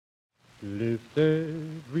Lift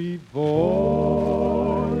every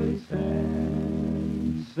voice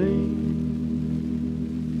and sing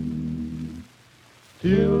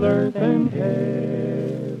till earth and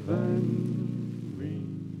heaven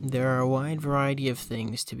ring. There are a wide variety of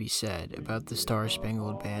things to be said about the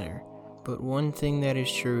Star-Spangled Banner, but one thing that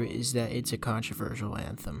is true is that it's a controversial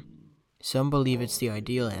anthem. Some believe it's the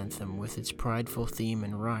ideal anthem with its prideful theme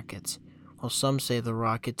and rockets, while some say the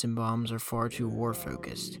rockets and bombs are far too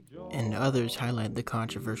war-focused, and others highlight the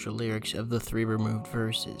controversial lyrics of the 3 removed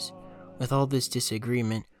verses. With all this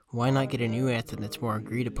disagreement, why not get a new anthem that's more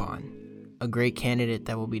agreed upon? A great candidate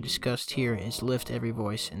that will be discussed here is Lift Every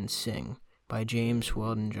Voice and Sing by James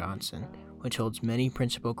Weldon Johnson, which holds many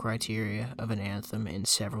principal criteria of an anthem in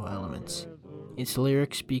several elements. Its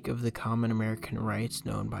lyrics speak of the common American rights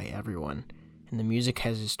known by everyone, and the music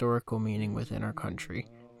has historical meaning within our country,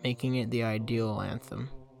 making it the ideal anthem.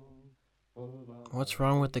 What's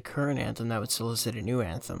wrong with the current anthem that would solicit a new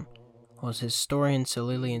anthem? Well, as historian Sir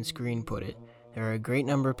Lillian Screen put it, there are a great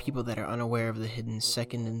number of people that are unaware of the hidden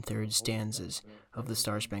second and third stanzas of the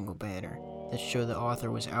Star-Spangled Banner that show the author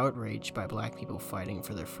was outraged by black people fighting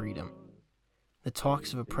for their freedom. The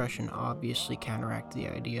talks of oppression obviously counteract the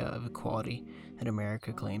idea of equality that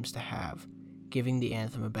America claims to have, giving the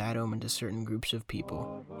anthem a bad omen to certain groups of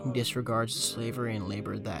people and disregards the slavery and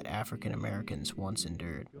labor that African Americans once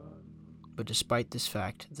endured. But despite this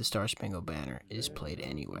fact, the Star-Spangled Banner is played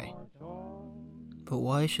anyway. But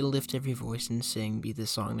why should Lift Every Voice and Sing be the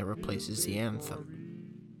song that replaces the anthem?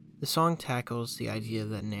 The song tackles the idea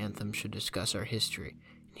that an anthem should discuss our history,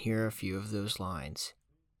 and here are a few of those lines.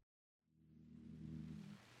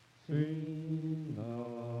 Sing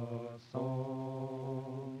a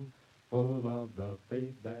song full of the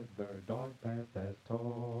faith that the dark past has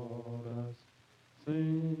taught us.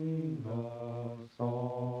 Sing a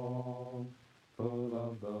song full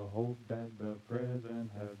of the hope that the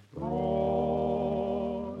present has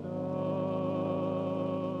brought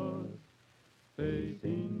us.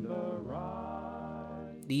 Facing the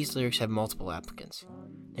rise. These lyrics have multiple applicants.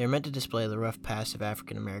 They are meant to display the rough past of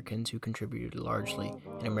African Americans who contributed largely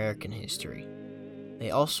in American history. They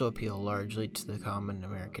also appeal largely to the common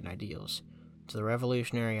American ideals, to the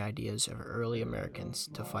revolutionary ideas of early Americans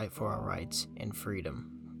to fight for our rights and freedom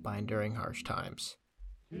by enduring harsh times.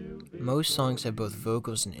 Most songs have both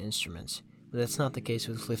vocals and instruments, but that's not the case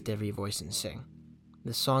with Lift Every Voice and Sing.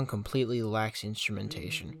 The song completely lacks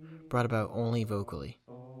instrumentation, brought about only vocally.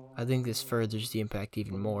 I think this furthers the impact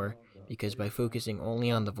even more, because by focusing only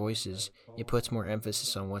on the voices, it puts more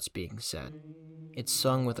emphasis on what's being said. It's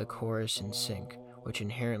sung with a chorus in sync, which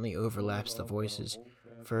inherently overlaps the voices,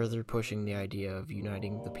 further pushing the idea of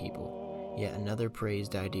uniting the people, yet another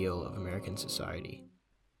praised ideal of American society.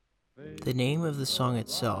 The name of the song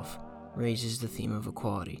itself raises the theme of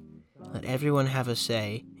equality. Let everyone have a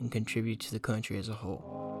say and contribute to the country as a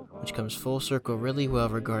whole, which comes full circle really well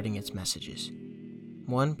regarding its messages.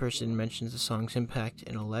 One person mentions the song's impact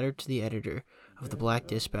in a letter to the editor of the Black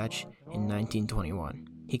Dispatch in 1921.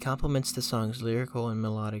 He compliments the song's lyrical and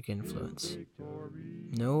melodic influence.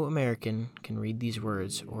 No American can read these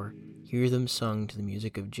words or hear them sung to the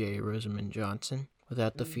music of J. Rosamond Johnson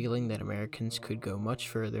without the feeling that Americans could go much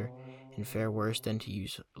further and fare worse than to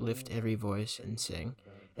use Lift Every Voice and Sing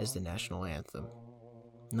as the national anthem.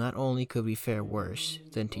 Not only could we fare worse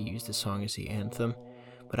than to use the song as the anthem,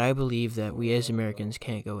 but I believe that we as Americans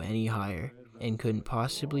can't go any higher and couldn't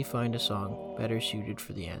possibly find a song better suited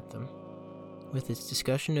for the anthem. With its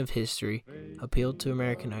discussion of history, appeal to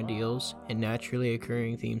American ideals, and naturally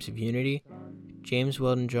occurring themes of unity, James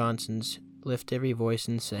Weldon Johnson's Lift Every Voice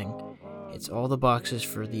and Sing, it's all the boxes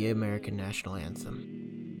for the American national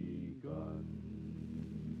anthem.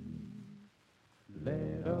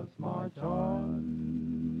 Let us march on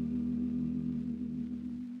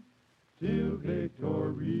till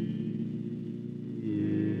victory.